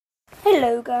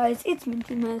Hello guys, it's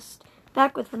Minty Mist,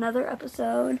 back with another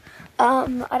episode.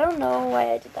 I don't know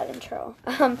why I did that intro.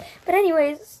 But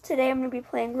anyways, today I'm going to be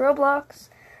playing Roblox.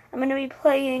 I'm going to be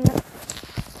playing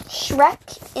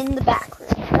Shrek in the Backroom.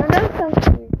 I don't know if it sounds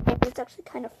weird, but it's actually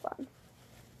kind of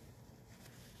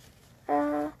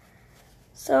fun.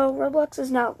 So Roblox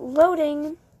is not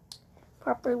loading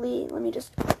properly. Let me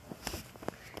just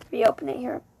reopen it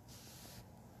here.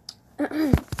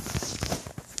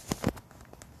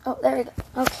 Oh, there we go.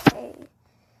 Okay.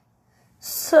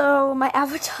 So, my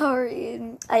avatar,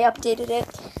 I updated it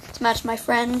to match my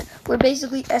friend. We're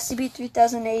basically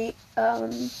SCP-3008,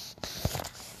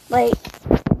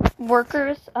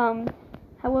 workers.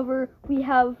 However, we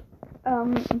have,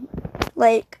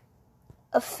 a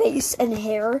face and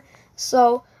hair.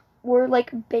 So, we're,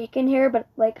 bacon hair, but,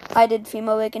 I did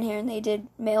female bacon hair and they did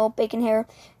male bacon hair.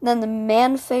 And then the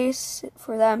man face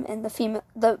for them and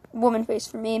the woman face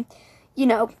for me. You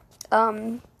know,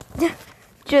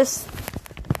 just...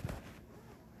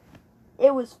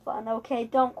 It was fun, okay?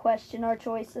 Don't question our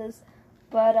choices.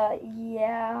 But,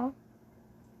 yeah.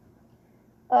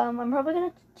 I'm probably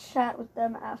gonna chat with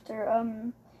them after.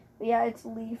 Yeah, it's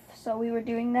Leaf, so we were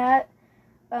doing that.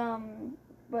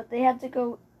 But they had to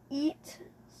go eat.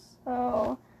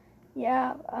 So,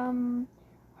 yeah.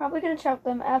 Probably gonna chat with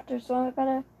them after, so I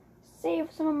gotta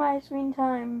save some of my screen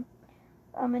time.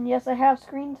 And yes, I have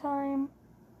screen time.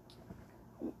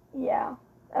 Yeah.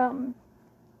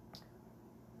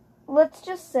 Let's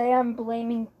just say I'm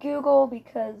blaming Google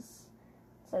because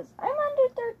it says, I'm under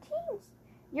 13.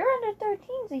 You're under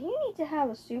 13, so you need to have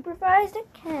a supervised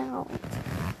account.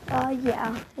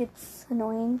 Yeah, it's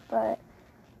annoying, but,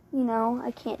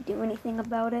 I can't do anything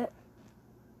about it.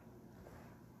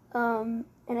 And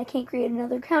I can't create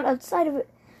another account outside of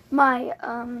my,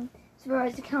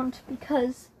 supervised account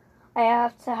because I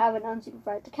have to have an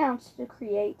unsupervised account to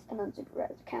create an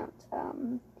unsupervised account.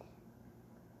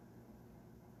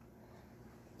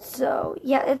 So,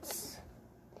 yeah, it's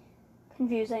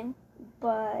confusing,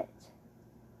 but,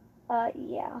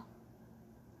 yeah.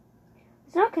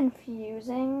 It's not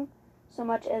confusing so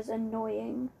much as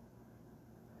annoying.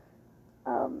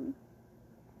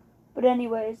 But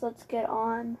anyways, let's get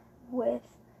on with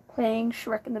playing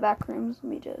Shrek in the Backrooms.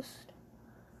 Let me just...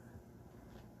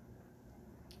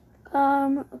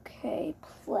 okay,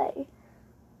 play.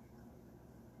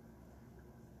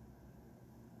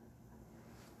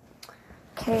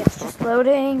 Okay, it's just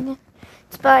loading.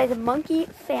 It's by the Monkey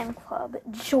Fan Club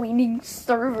joining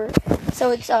server.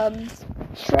 So it's,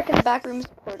 Shrek in the Backrooms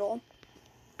portal.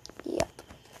 Yep.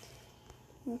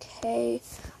 Okay.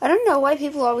 I don't know why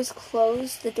people always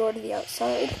close the door to the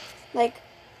outside.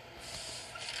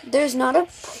 There's not a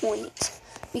point.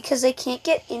 Because they can't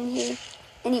get in here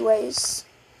anyways.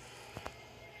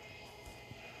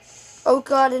 Oh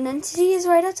god, an entity is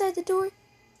right outside the door.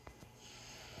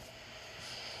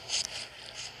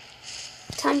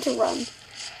 Time to run.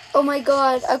 Oh my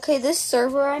god. Okay, this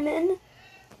server I'm in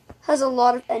has a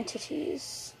lot of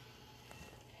entities.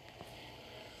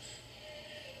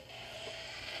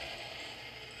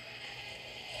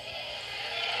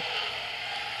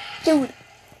 Dude,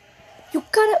 you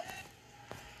gotta...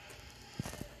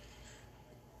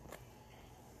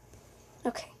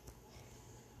 Okay.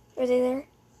 Are they there?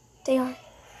 They are.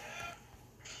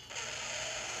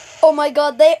 Oh my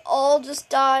god, they all just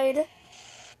died.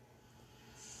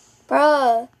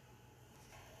 Bruh.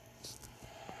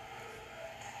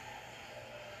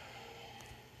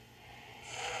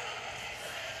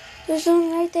 There's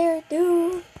one right there,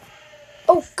 dude.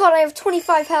 Oh god, I have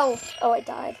 25 health. Oh, I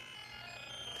died.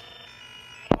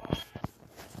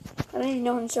 I don't even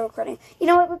know I'm still recording. You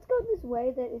know what? Let's go this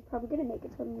way. That is probably going to make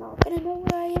it so I'm not going to know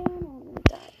where I am. I'm going to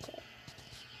die. So.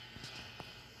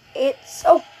 It's...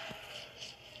 Oh!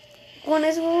 One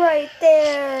is right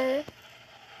there.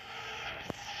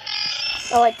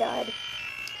 Oh, I died.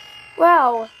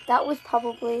 Wow. That was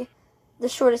probably the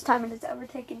shortest time it has ever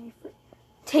taken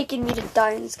me to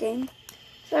die in this game.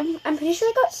 So I'm pretty sure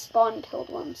I got spawn killed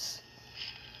once.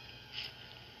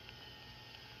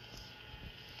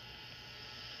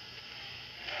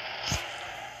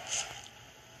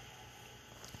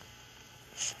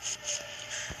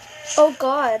 Oh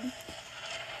god.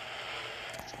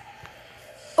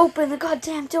 Open the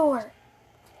goddamn door.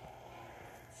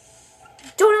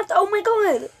 Don't have to. Oh my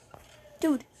god.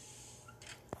 Dude.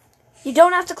 You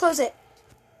don't have to close it.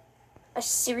 I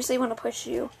seriously want to push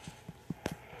you.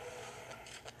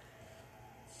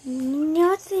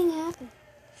 Nothing happened.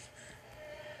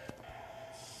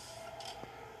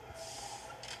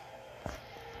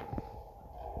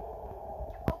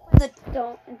 Open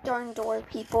the darn door,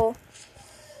 people.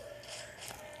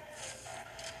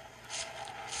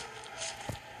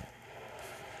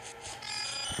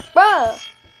 Bruh!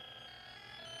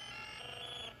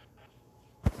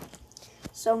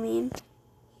 So mean.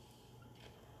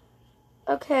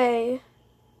 Okay.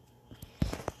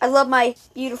 I love my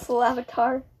beautiful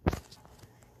avatar.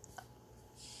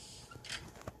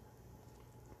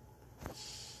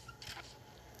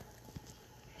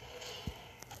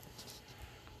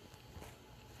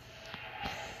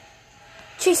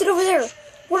 Chase it over there.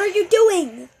 What are you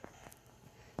doing?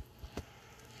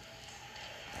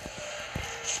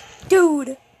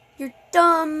 Dude, you're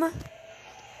dumb.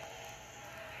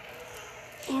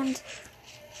 And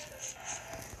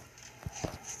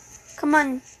come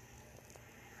on.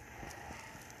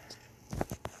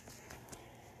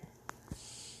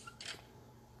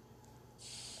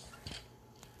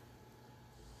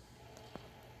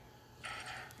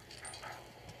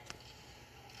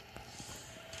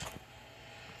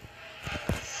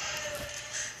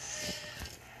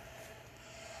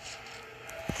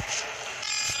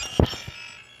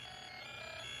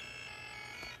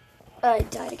 I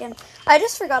died again. I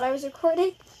just forgot I was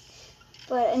recording.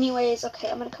 But anyways, okay,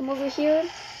 I'm gonna come over here.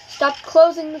 Stop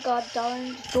closing the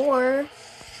goddamn door.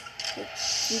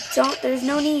 You don't, there's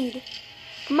no need.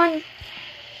 Come on.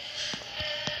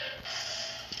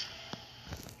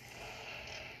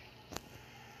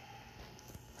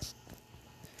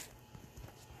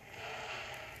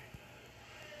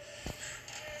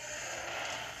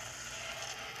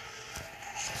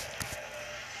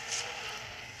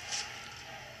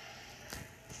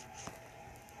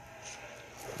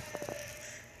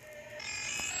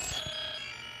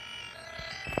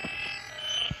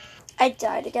 I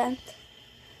died again.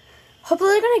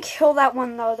 Hopefully they're gonna kill that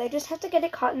one though. They just have to get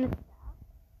it caught in the...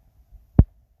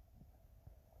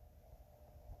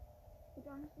 It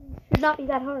honestly should not be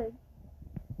that hard.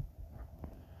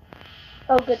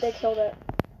 Oh good, they killed it.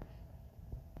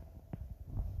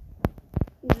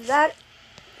 Either that,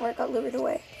 or it got lured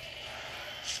away.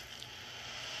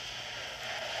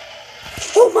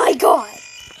 Oh my god!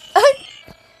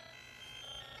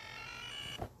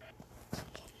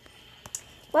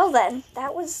 Well then,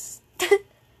 that was...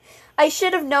 I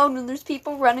should have known when there's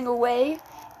people running away,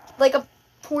 like a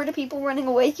horde of people running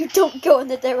away, you don't go in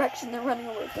the direction they're running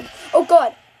away from. Oh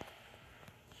god!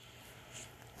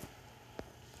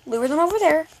 Lure them over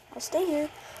there. I'll stay here.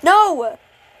 No!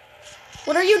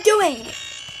 What are you doing?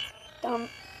 Dumb.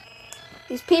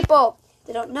 These people,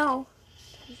 they don't know.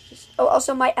 Oh,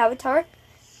 also my avatar,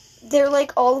 they're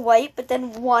like all white, but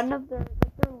then one of their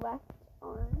left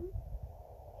arm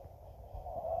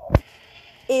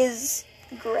is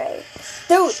gray.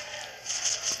 Dude!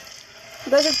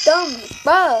 You guys are dumb.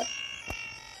 Bruh!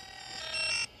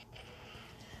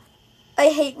 I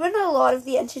hate when a lot of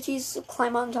the entities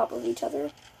climb on top of each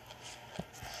other.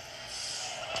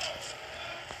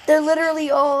 They're literally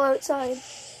all outside.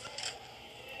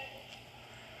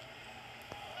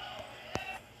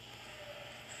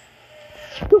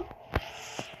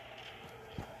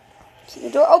 Keep the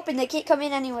door open, they can't come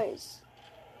in anyways.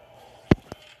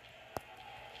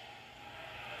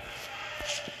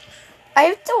 I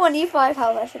have 25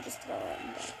 health, I should just throw it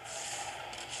in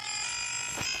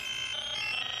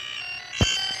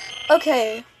there.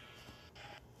 Okay.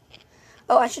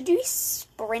 Oh, I should do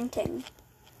sprinting.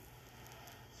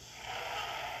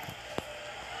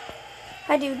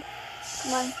 Hi, dude.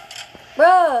 Come on.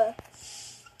 Bruh!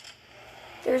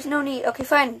 There's no need. Okay,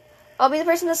 fine. I'll be the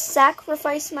person to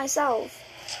sacrifice myself.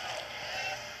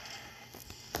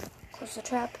 Close the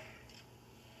trap.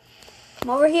 Come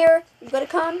over here. You gotta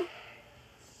come.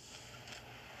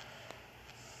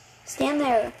 Stand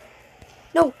there.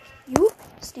 No, you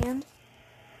stand.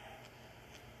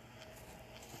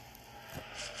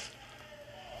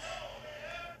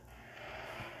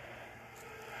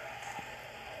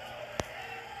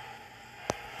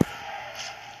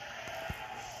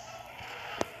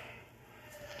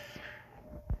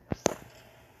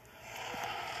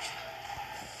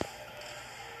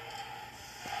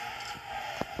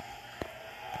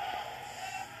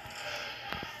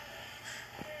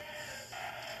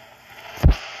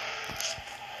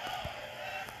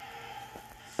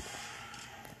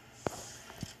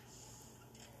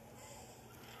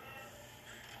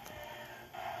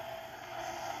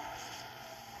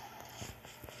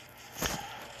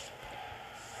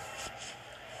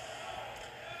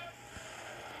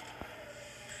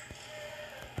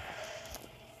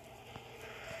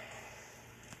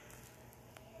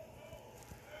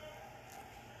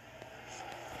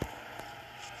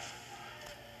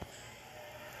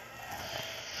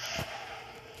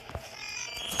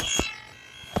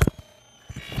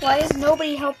 Why is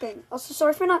nobody helping? Also,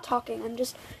 sorry for not talking. I'm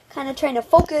just kind of trying to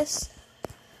focus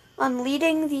on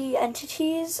leading the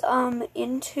entities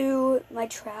into my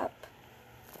trap.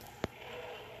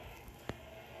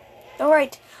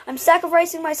 Alright, I'm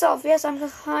sacrificing myself. Yes, I'm a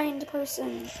kind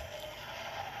person.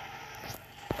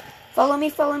 Follow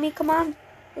me, come on.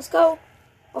 Let's go.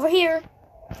 Over here.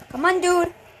 Come on,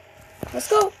 dude. Let's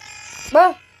go.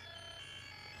 Bruh.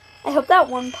 I hope that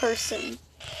one person.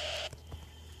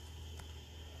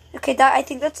 Okay, I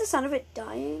think that's the sound of it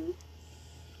dying.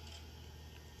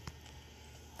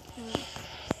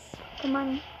 Come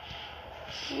on.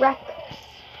 Wreck.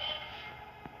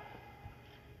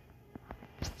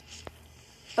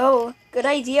 Oh, good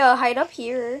idea. Hide up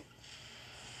here.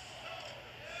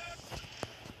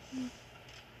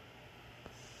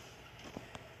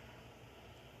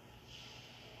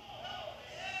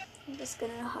 I'm just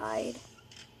gonna hide.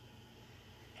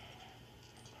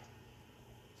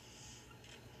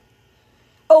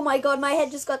 Oh my god, my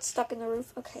head just got stuck in the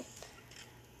roof. Okay.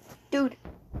 Dude.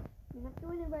 You're not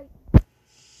doing it right.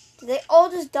 Did they all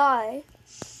just die?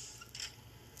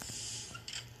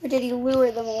 Or did he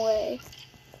lure them away?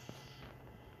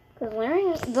 Because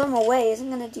luring them away isn't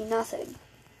going to do nothing.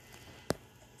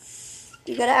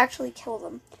 You gotta actually kill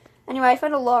them. Anyway, I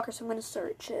found a locker, so I'm going to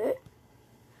search it.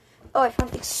 Oh, I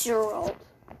found Exuralt.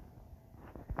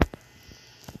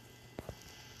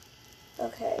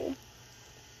 Okay.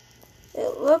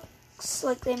 It looks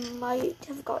like they might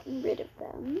have gotten rid of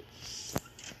them.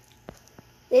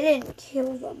 They didn't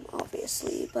kill them,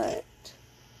 obviously, but...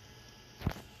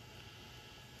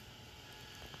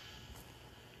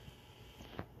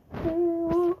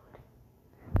 Oh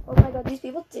my god, these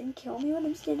people didn't kill me when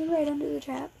I'm standing right under the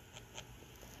trap.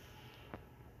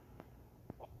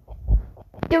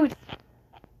 Dude!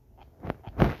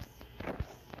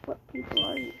 What people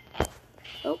are you?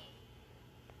 Oh.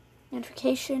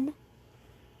 Notification.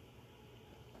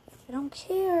 I don't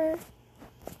care.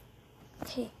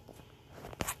 Okay.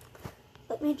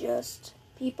 Let me just...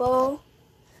 People.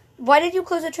 Why did you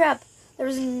close the trap? There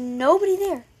was nobody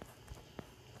there.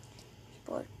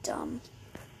 People are dumb.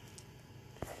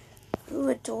 Ooh,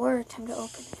 a door. Time to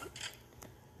open it.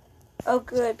 Oh,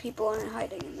 good. People aren't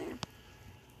hiding in there.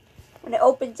 When it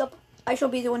opens up, I shall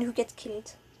be the one who gets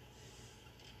killed.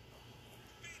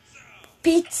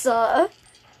 Pizza!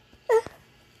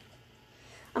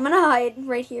 I'm gonna hide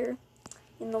right here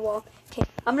in the wall. Okay,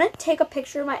 I'm gonna take a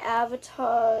picture of my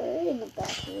avatar in the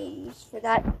bathrooms. For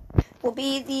that will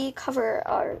be the cover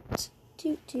art.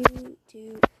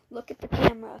 Look at the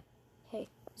camera. Okay,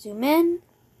 zoom in.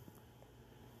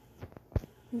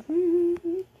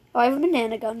 Oh, I have a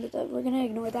banana gun, but we're gonna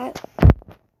ignore that.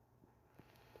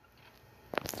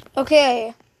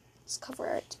 Okay, let's cover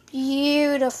art.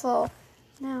 Beautiful.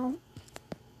 Now,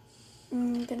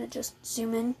 I'm gonna just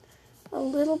zoom in a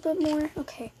little bit more.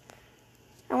 Okay.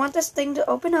 I want this thing to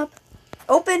open up.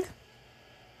 Open!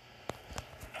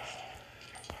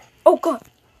 Oh, God.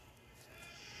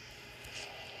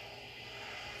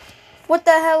 What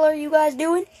the hell are you guys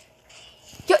doing?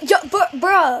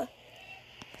 Bruh!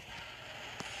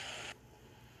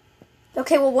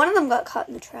 Okay, well, one of them got caught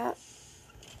in the trap.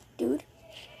 Dude.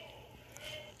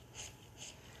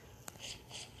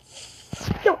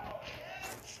 No!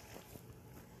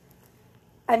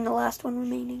 I'm the last one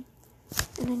remaining.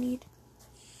 And I need...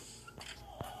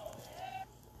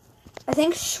 I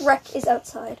think Shrek is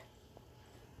outside.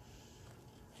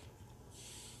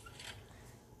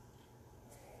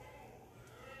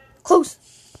 Close!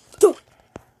 Door!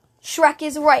 Shrek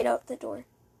is right out the door.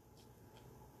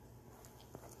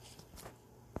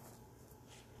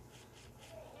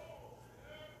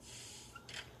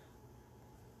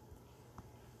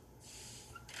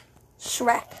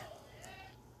 Shrek.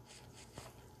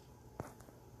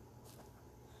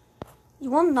 You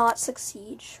will not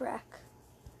succeed, Shrek.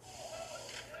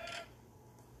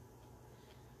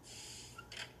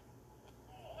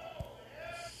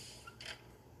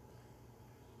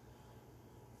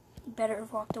 You better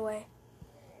have walked away.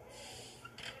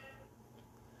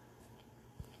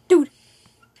 Dude!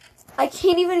 I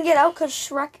can't even get out because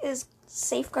Shrek is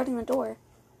safeguarding the door.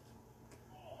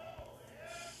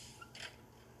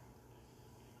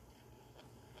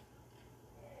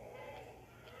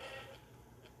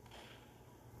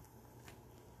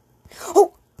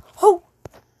 Oh! Oh!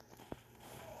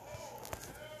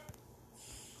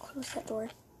 Close that door.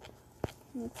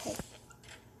 Okay.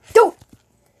 Don't!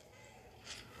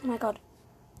 Oh my god.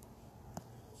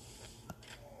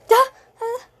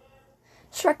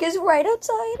 Shrek is right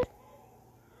outside.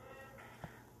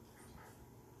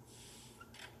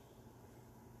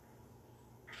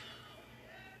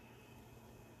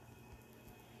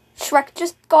 Shrek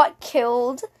just got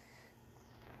killed.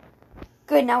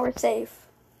 Good, now we're safe.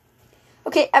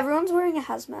 Okay, everyone's wearing a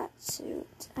hazmat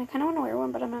suit. I kind of want to wear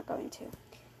one, but I'm not going to.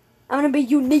 I'm going to be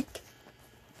unique.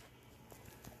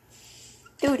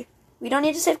 Dude, we don't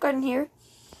need to safeguard in here.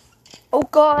 Oh,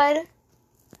 God.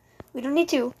 We don't need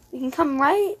to. We can come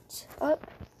right up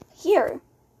here.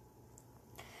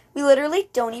 We literally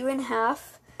don't even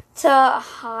have to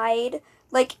hide,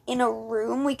 like, in a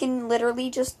room. We can literally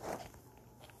just,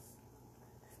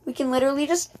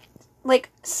 like,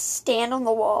 stand on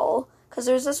the wall. Because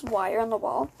there's this wire on the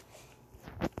wall.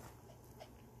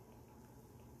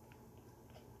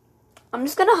 I'm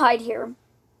just going to hide here.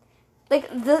 Like,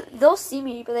 they'll see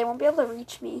me, but they won't be able to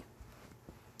reach me.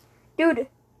 Dude.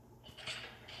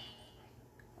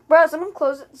 Bro, someone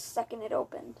closed it the second it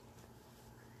opened.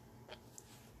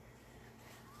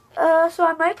 So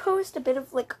I might post a bit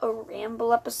of, like, a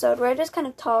ramble episode where I just kind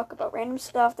of talk about random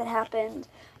stuff that happened.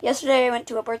 Yesterday I went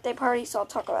to a birthday party, so I'll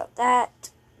talk about that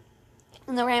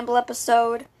in the ramble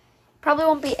episode. Probably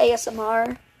won't be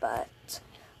ASMR, but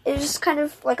it's just kind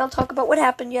of, like, I'll talk about what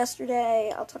happened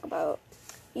yesterday. I'll talk about,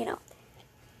 you know,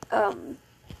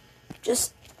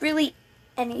 just really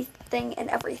anything and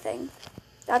everything.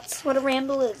 That's what a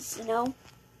ramble is, you know?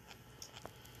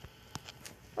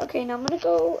 Okay, now I'm gonna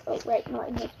go not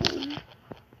in this room.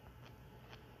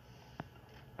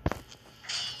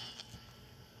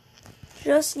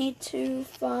 Just need to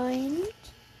find...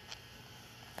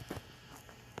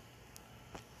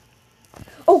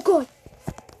 Oh, God!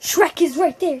 Shrek is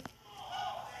right there!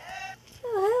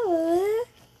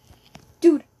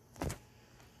 Dude!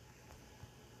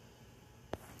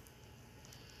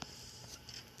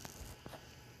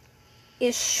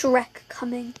 Is Shrek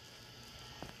coming?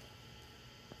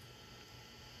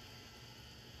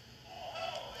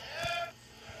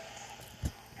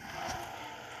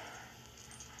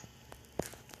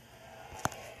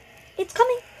 It's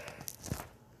coming!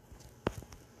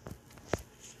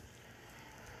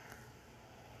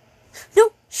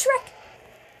 No! Shrek!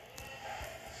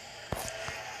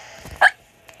 Ah!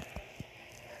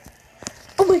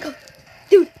 Oh my God!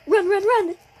 Dude! Run, run,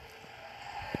 run!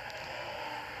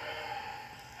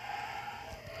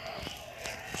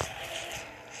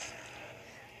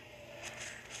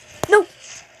 No!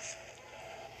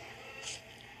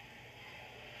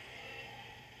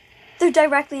 They're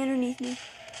directly underneath me.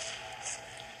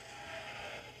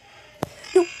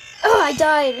 No! Oh, I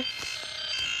died!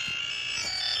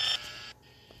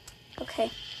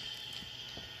 Okay.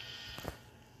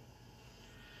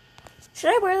 Should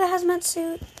I wear the hazmat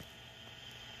suit?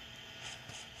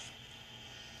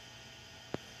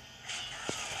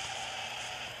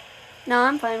 No,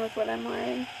 I'm fine with what I'm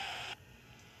wearing.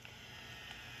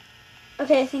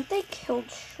 Okay, I think they killed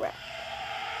Shrek.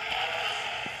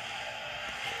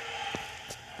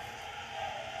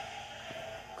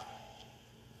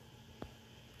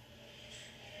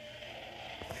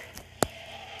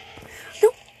 No!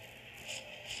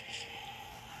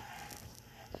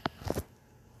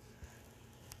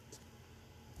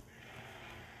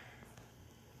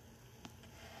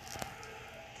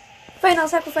 Fine, I'll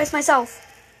sacrifice myself.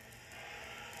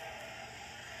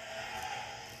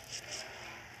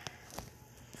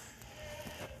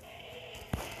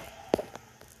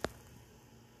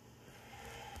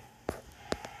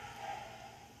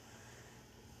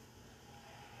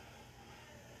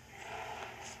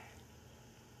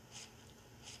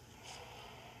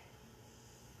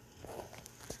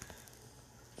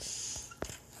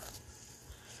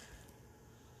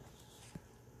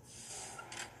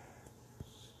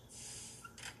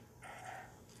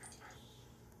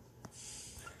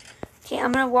 Okay,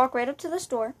 I'm gonna walk right up to this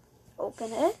door,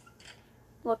 open it,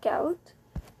 look out.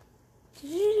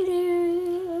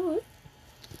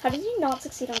 How did you not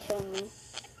succeed on killing me?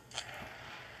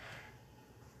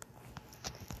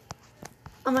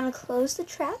 I'm gonna close the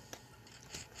trap.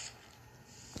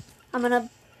 I'm gonna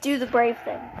do the brave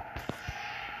thing.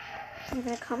 You're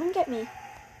gonna come and get me.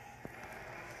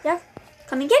 Yeah,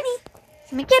 come and get me.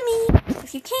 Come and get me,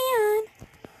 if you can.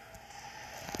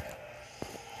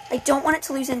 I don't want it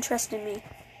to lose interest in me.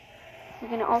 You're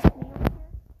gonna also be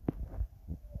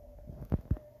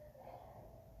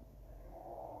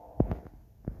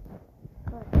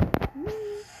over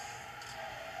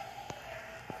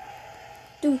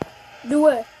here. Do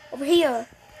it. Over here.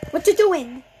 What you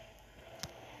doing?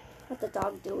 What the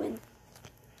dog doing?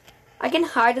 I can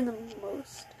hide in the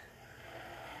most.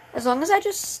 As long as I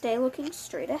just stay looking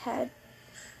straight ahead,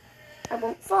 I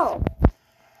won't fall.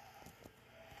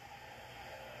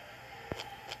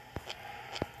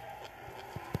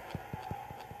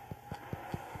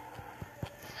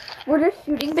 We're just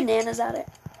shooting bananas at it.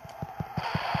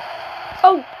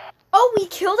 Oh, we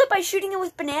killed it by shooting it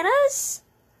with bananas?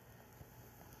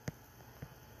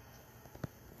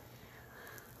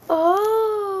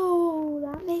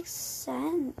 makes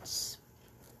sense.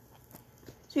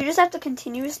 So you just have to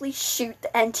continuously shoot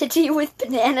the entity with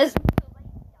bananas until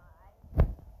they die.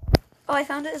 Oh, I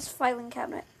found it as filing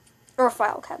cabinet. Or a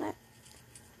file cabinet.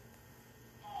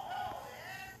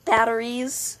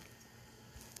 Batteries.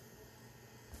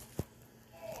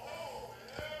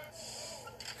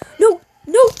 No,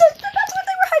 that's where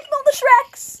they were hiding all the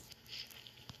Shreks.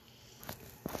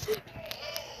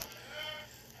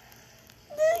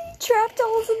 They trapped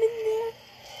all of them in there.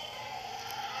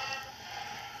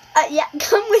 Yeah,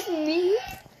 come with me.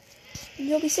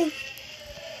 You'll be safe.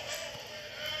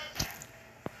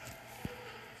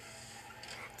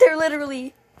 They're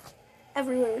literally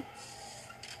everywhere.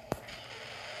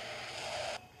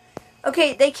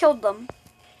 Okay, they killed them.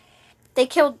 They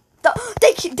killed the...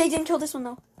 They didn't kill this one,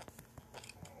 though.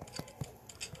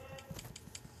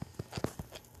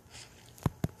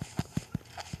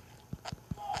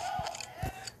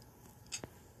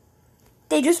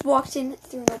 They just walked in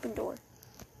through an open door.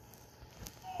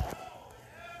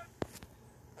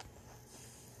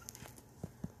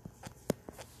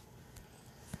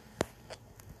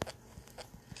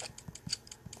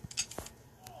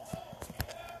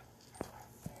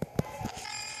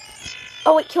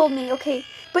 Oh, it killed me. Okay.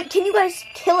 But can you guys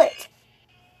kill it?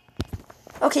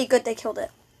 Okay, good. They killed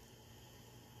it.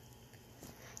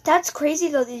 That's crazy,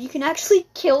 though, that you can actually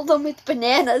kill them with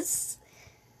bananas.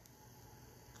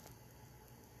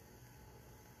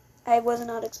 I was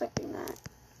not expecting that.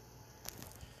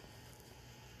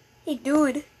 Hey,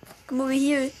 dude. Come over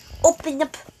here. Open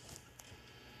up.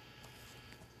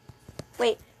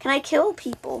 Wait, can I kill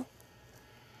people?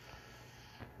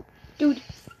 Dude,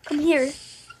 come here.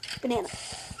 Banana.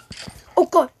 Oh,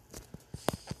 God.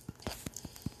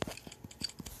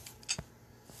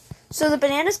 So the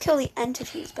bananas kill the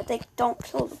entities, but they don't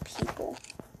kill the people.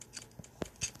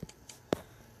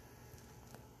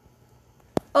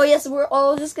 Oh, yes, we're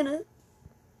all just gonna...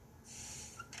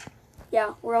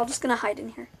 Yeah, we're all just gonna hide in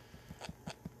here.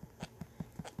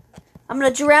 I'm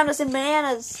gonna drown us in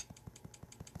bananas.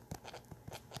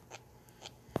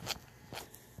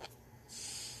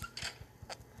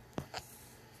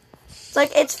 It's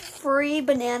like, it's free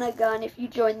banana gun if you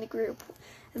join the group.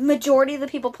 The majority of the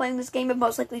people playing this game have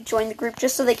most likely joined the group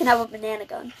just so they can have a banana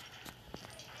gun.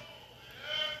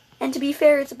 And to be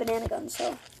fair, it's a banana gun,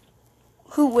 so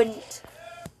who wouldn't?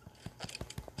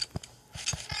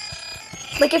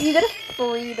 Like, if you get a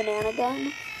free banana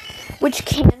gun, which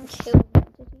can kill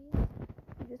entities,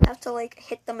 you just have to, like,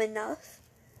 hit them enough.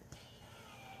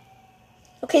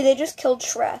 Okay, they just killed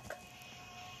Shrek.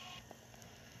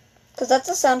 Because that's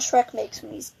the sound Shrek makes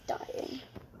when he's dying.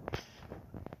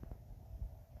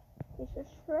 Okay, so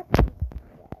Shrek is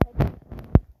dead.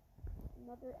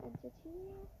 Another entity.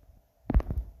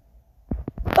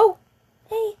 Oh!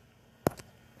 Hey!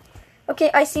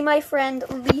 Okay, I see my friend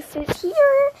Leaf is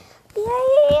here.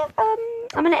 Yay!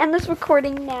 I'm gonna end this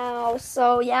recording now.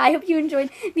 So, yeah, I hope you enjoyed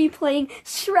me playing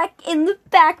Shrek in the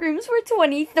Backrooms for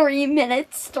 23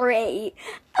 minutes straight.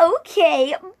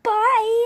 Okay, bye!